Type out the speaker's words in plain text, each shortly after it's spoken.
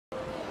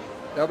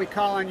they'll be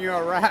calling you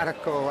a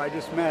radical. I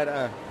just met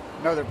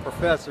another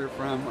professor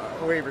from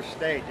Weaver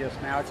State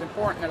just now. It's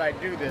important that I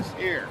do this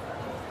here.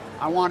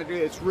 I want to do,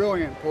 it's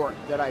really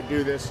important that I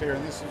do this here,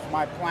 and this is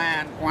my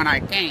plan when I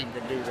came to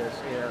do this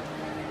here,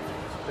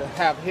 to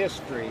have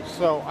history.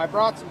 So I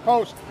brought some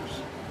posters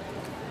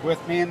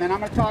with me, and then I'm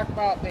going to talk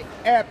about the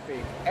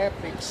epic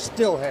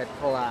stillhead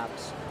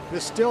collapse. The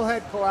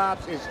stillhead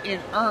collapse is in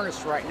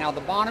earnest right now.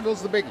 The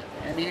Bonneville's the biggie.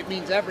 I mean, it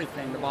means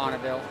everything, the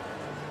Bonneville.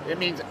 It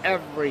means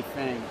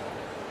everything.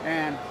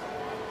 And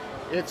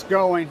it's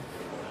going.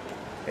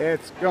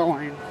 It's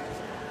going.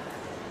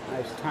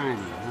 Nice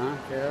timing, huh,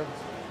 Kev?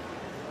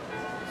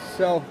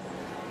 So,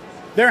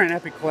 they're in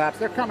epic collapse.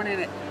 They're coming in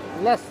at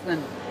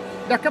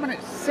they're coming at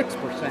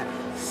 6%,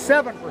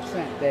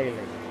 7% daily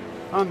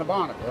on the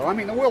Bonneville. I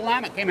mean, the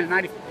Willamette came in at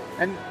 90,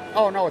 and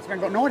oh no, it's been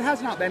going, no, it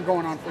has not been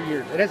going on for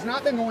years. It has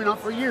not been going on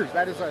for years.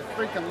 That is a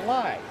freaking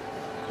lie.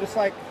 Just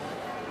like,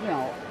 you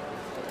know,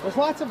 there's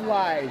lots of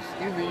lies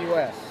in the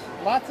U.S.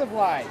 Lots of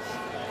lies.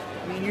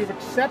 I mean, you've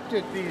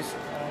accepted these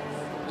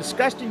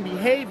disgusting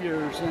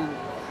behaviors, and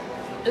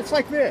it's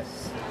like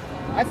this.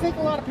 I think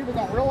a lot of people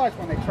don't realize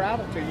when they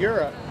travel to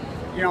Europe,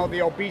 you know,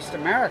 the obese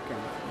American,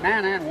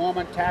 man and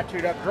woman,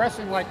 tattooed up,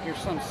 dressing like you're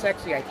some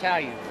sexy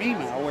Italian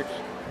female, which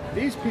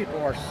these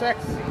people are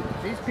sexy.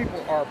 These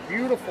people are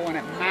beautiful, and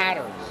it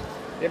matters.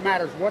 It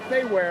matters what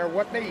they wear,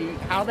 what they eat,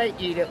 how they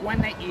eat it,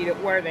 when they eat it,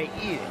 where they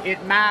eat it.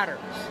 It matters.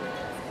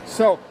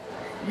 So,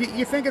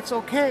 you think it's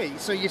okay.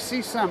 So you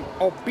see some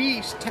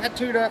obese,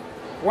 tattooed up,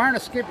 wearing a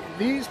skip.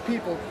 These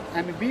people,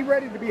 I mean, be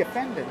ready to be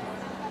offended.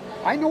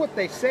 I know what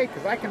they say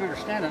because I can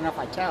understand enough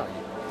Italian.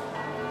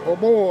 Oh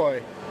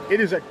boy, it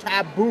is a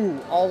taboo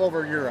all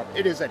over Europe.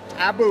 It is a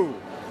taboo.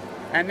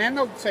 And then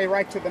they'll say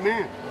right to the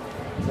man,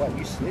 what,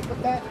 you sleep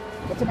with that?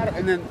 What's the matter?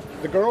 And then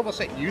the girl will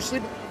say, you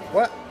sleep?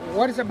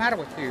 What is the matter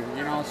with you?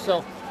 You know,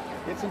 so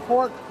it's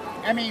important.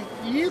 I mean,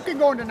 you can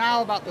go in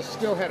denial about the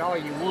stillhead all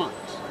you want.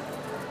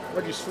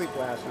 Where'd you sleep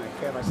last night,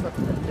 Kev? I slept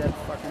in the dead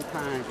fucking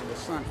pines in the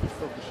sun from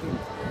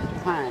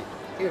Fukushima. Pine.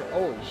 It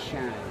always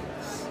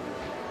shines.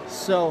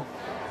 So,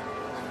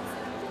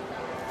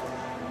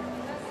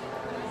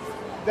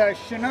 the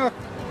Chinook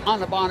on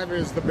the Bonneville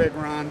is the big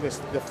run, the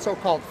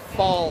so-called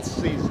fall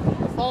season.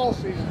 The fall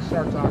season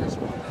starts August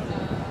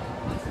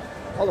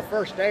 1. Well, the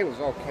first day was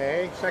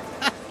okay. Second,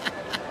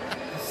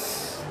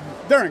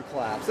 they're in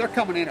collapse. They're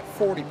coming in at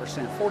 40%,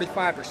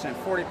 45%,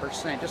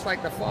 40%, just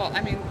like the fall.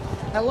 I mean,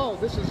 hello,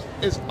 this is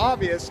as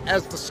obvious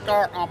as the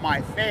scar on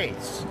my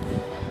face.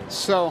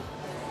 So,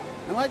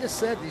 and like I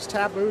said, these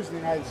taboos in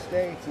the United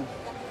States, and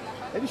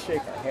they just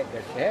shake their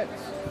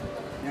heads.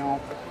 You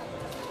know,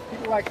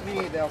 people like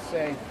me, they'll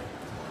say,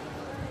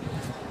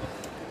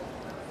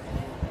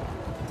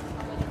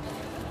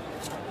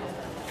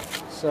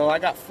 so I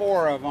got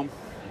 4 of them.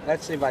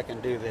 Let's see if I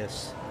can do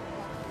this.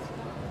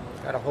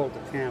 Gotta hold the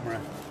camera.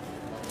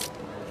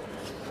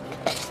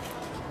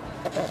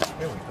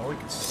 Here we go. We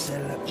can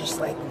set it up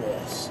just like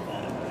this.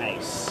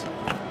 Nice.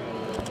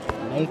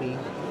 Maybe.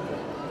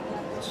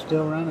 It's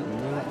still running.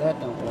 No, that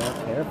don't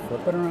work. Here,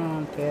 flip it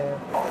around, Kev.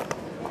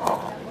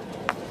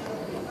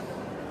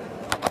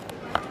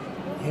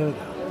 Here we go.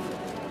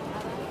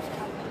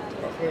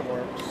 It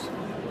works.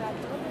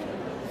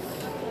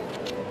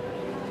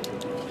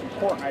 It's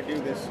important I do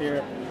this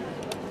here.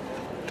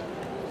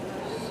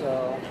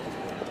 So,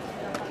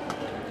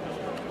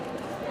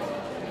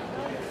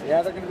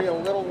 yeah, they're going to be a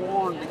little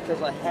worn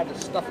because I had to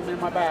stuff them in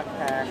my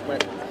backpack, but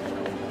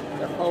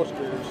they're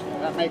posters.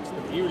 That makes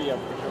the beauty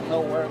of it. You'll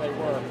know where they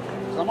were.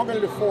 So I'm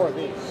going to do 4 of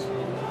these.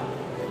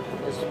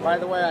 By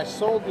the way, I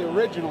sold the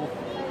original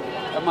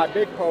of my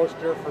big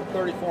poster for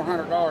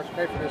 $3,400 to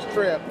pay for this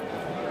trip.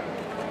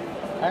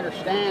 I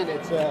understand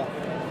it's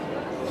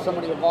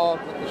somebody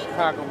involved with the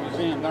Chicago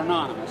Museum. They're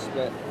anonymous,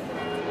 but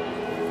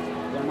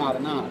they're not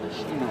anonymous.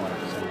 You know what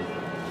I'm saying.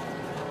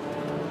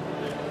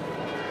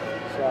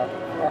 So,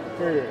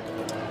 here it is.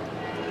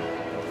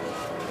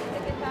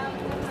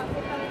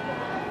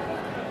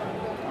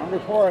 I'm going to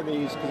do 4 of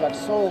these because I've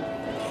sold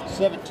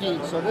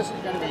 17. So this is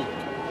going to be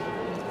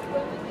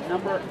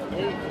number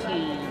 18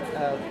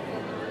 of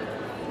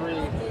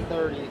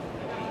 330,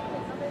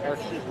 or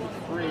excuse me,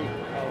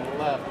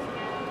 311.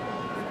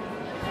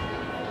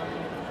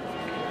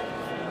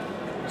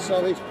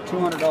 Sell these for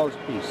 $200 a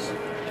piece.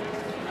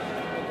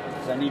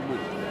 Because I need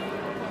money.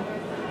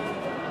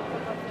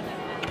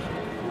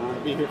 I'm going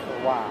to be here for a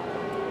while.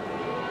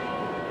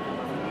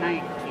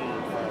 19 of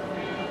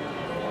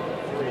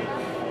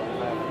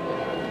 311.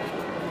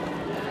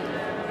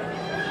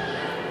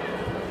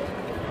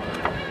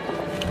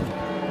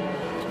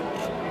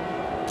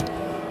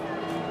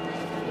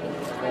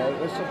 Okay,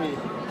 this will be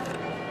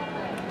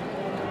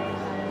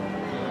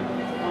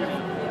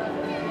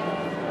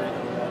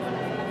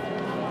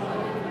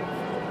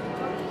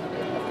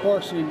of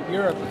course, in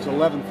Europe, it's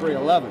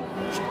 11-3-11.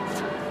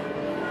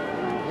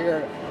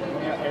 Here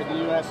in the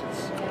U.S.,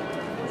 it's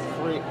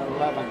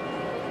 3-11-11.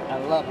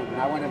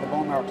 And I went into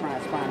bone marrow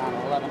transplant on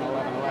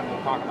 11-11-11.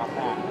 We'll talk about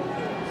that.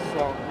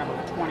 So, number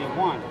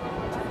 21.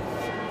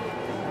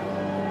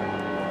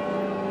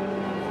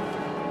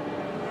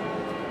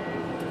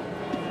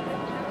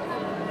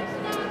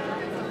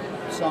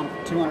 sell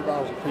them for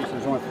 $200 a piece.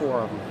 There's only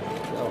 4 of them.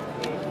 So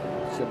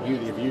it's the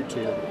beauty of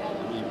YouTube.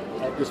 I mean,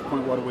 at this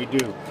point, what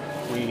do?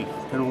 We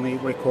can only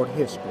record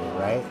history,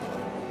 right?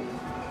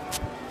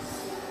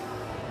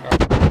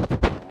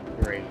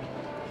 Great.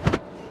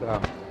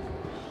 So.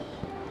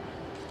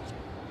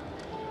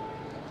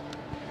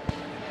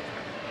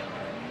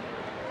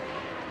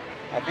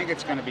 I think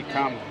it's going to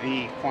become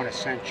the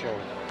quintessential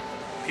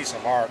piece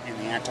of art in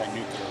the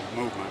anti-nuclear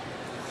movement.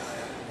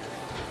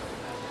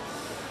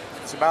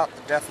 It's about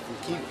the death of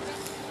leukemia,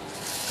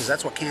 because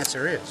that's what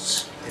cancer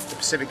is. If the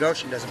Pacific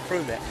Ocean doesn't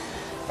prove that.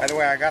 By the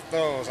way, I got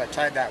those. I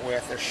tied that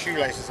with their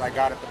shoelaces I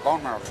got at the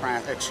bone marrow at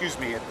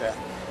the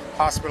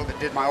hospital that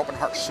did my open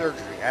heart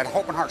surgery. I had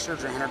open heart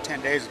surgery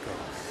 110 days ago.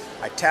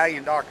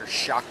 Italian doctor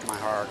shocked my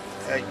heart.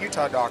 A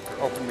Utah doctor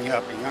opened me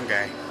up, a young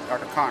guy,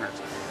 Dr.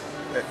 Connors.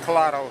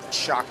 Colado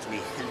shocked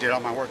me and did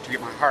all my work to get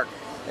my heart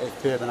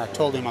fib, and I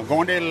told him I'm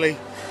going to Italy,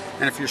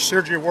 and if your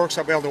surgery works,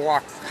 I'll be able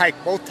to hike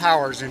both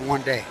towers in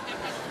one day.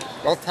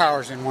 Both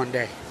towers in one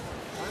day.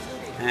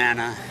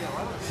 And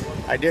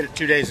I did it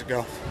 2 days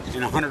ago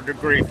in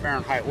 100-degree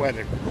Fahrenheit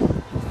weather.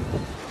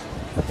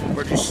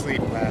 Where'd you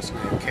sleep last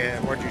night,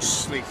 Kev? Where'd you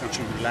sleep? Don't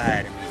you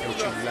lie to me. Don't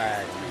you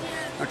lie to me.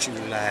 Don't you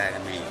lie to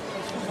me.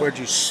 Where'd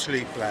you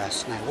sleep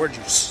last night? Where'd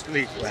you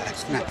sleep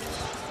last night?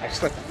 I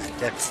slept in that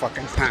dead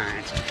fucking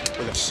pines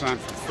with the sun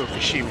from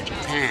Fukushima,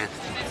 Japan.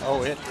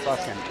 Oh, it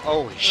fucking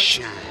always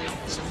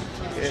shines.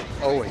 It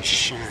always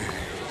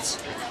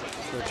shines.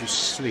 Where'd you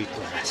sleep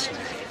last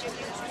night?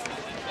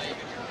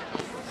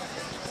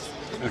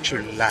 Don't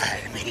you lie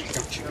to me.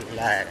 Don't you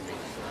lie to me.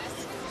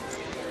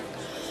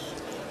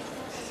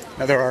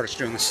 Another artist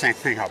doing the same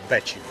thing, I'll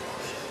bet you.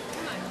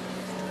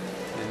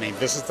 I mean,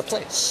 this is the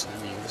place.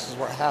 I mean, this is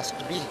where it has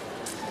to be.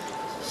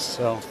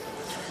 So,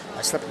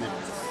 I slept in the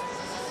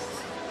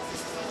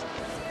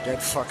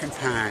dead fucking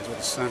pines with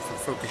the sun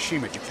from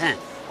Fukushima, Japan.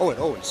 Oh, it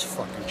always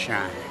fucking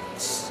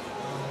shines.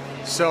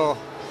 So,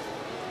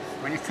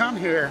 when you come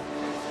here,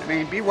 I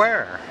mean,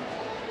 beware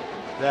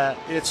that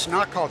it's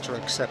not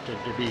culturally accepted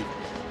to be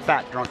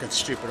fat, drunk, and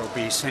stupid,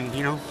 obese, and,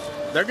 you know,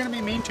 they're going to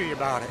be mean to you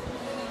about it.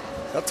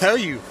 They'll tell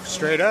you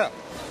straight up.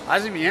 I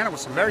was in Vienna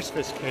with some very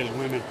sophisticated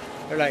women.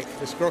 They're like,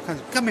 this girl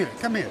comes, come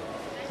here.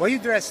 Why you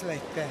dressed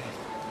like that?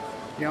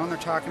 You know, and they're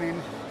talking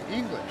in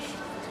English.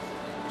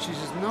 She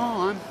says, no,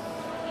 I'm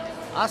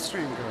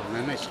Austrian girl. And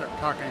then they start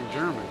talking in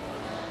German.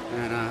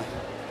 And,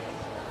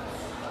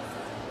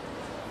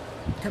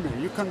 come here,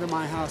 you come to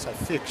my house, I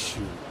fix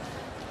you.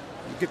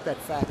 You get that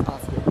fat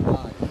off your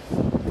body.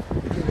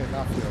 You get it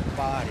off your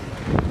body.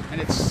 And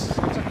it's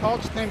a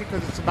culture thing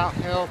because it's about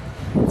health.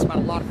 It's about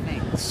a lot of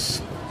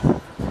things.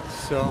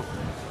 So,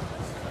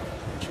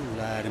 don't you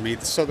lie to me.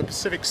 So the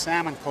Pacific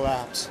salmon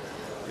collapse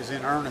is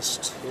in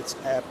earnest. It's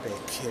epic.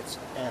 It's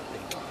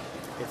epic.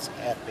 It's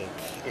epic.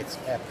 It's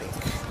epic.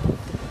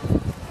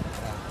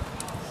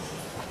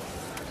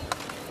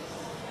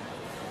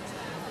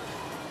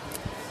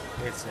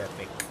 It's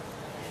epic.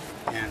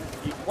 And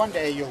one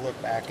day you'll look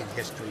back in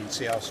history and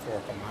see how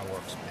historical my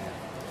work's been.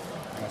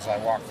 And as I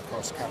walk the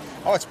coast,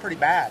 oh, it's pretty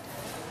bad.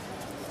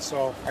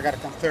 So I got to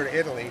come clear to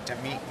Italy to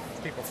meet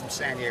people from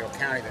San Diego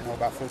County that know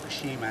about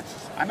Fukushima.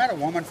 I met a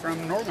woman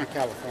from Northern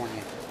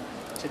California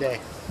today,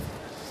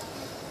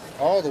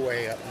 all the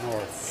way up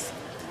north,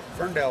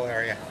 Ferndale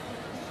area,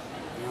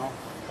 you know,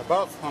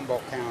 above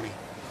Humboldt County.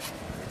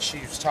 And she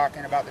was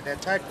talking about the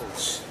dead tide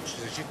pools. She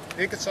says, you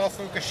think it's all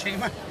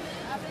Fukushima?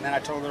 And then I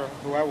told her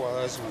who I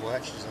was and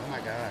what. She said, oh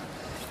my God.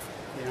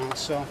 You know,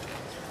 so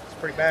it's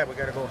pretty bad. We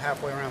got to go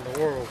halfway around the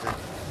world and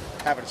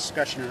have a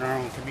discussion in our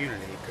own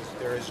community, because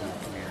there is no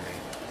community.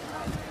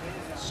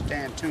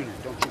 Stan Tuna,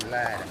 don't you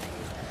lie to me.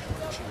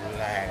 Don't you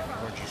lie to me.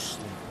 Where'd you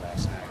sleep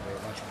last night, babe?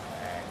 Don't you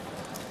lie.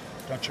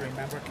 Don't you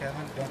remember,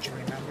 Kevin? Don't you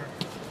remember?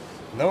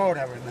 Lord,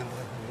 I remember.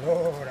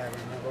 Lord, I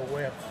remember.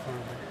 Where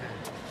from?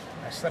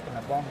 I slept in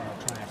the bone marrow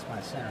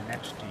transplant center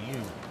next to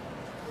you.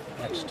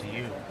 Next to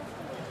you.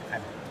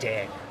 I'm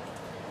dead.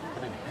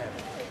 I'm in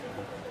heaven.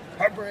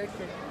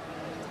 Heartbreaking.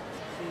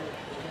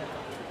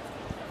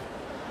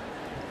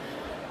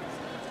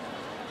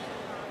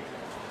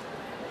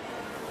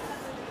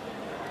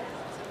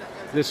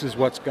 This is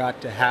what's got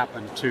to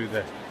happen to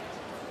the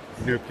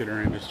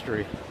nuclear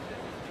industry.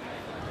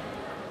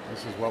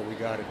 This is what we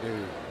got to do.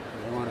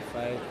 You want to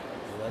fight?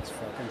 Let's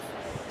fucking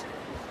fight.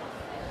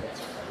 Let's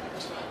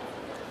fight.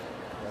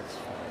 Let's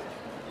fight.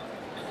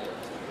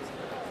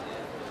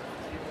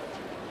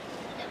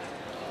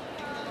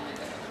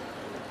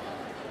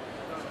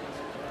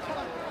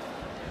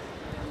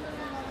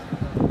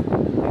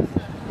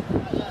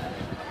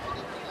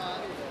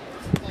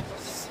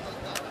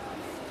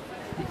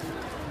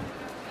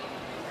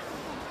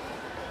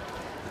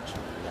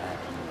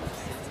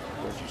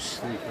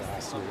 Sleep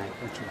last night.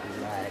 Don't you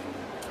be lying to me.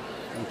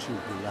 Don't you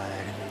be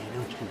lying to me.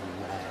 Don't you be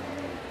lying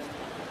to me.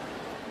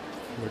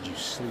 Where'd you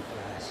sleep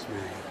last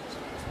night?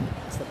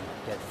 I slept in a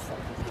dead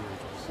fucking pine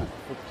for the sun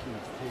for 15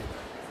 minutes.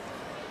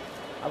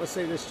 I would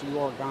say this to you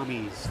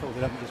origamis. Hold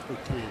it up and just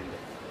pretend.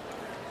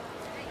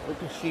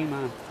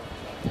 Fukushima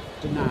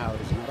denial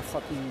is not a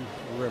fucking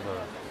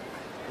river.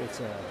 It's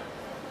a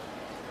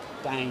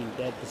dying,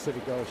 dead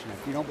Pacific Ocean.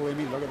 If you don't believe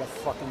me, look at the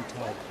fucking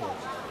tide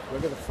pulse.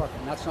 Look at the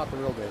fucking, that's not the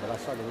real David. I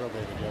saw the real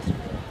David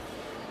yesterday.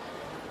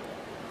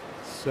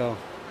 So,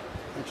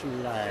 don't you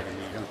lie to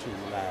me. Don't you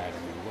lie to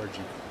me. Where'd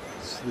you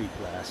sleep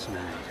last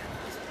night?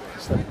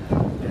 Slept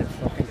in dead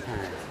fucking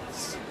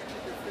pines.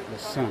 The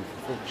sun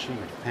from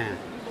Fukushima, Japan.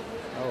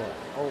 Oh,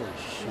 holy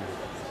shit.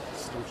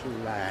 Don't you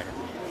lie to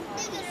me.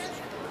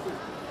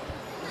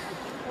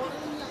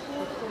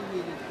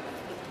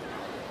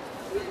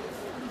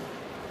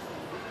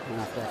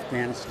 Went off to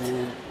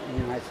Afghanistan, the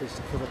United States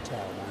to kill the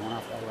Taliban. Went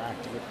off to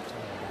Iraq to get the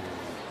Taliban.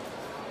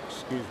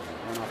 Excuse me.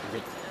 Went off to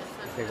get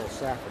the big old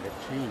sapper, Dick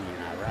Cheney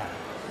in Iraq.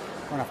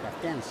 Went off to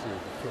Afghanistan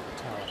to kill the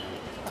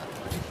Taliban.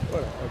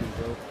 What a fucking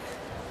joke.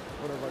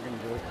 What a fucking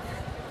joke.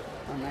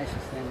 How nice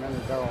is them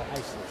running barrel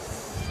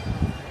ISIS.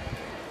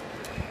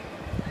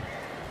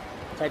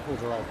 Tide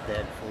pools are all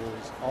dead,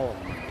 fools. All of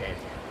them are dead.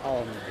 All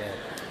of them are dead.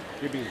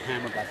 You're being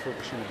hammered by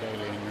Fukushima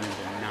daily and you're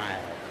in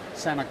denial.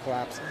 Salmon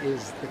collapse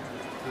is the,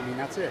 I mean,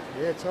 that's it.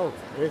 It's over.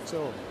 It's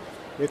over.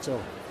 It's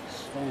over.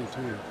 Stay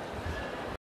tuned.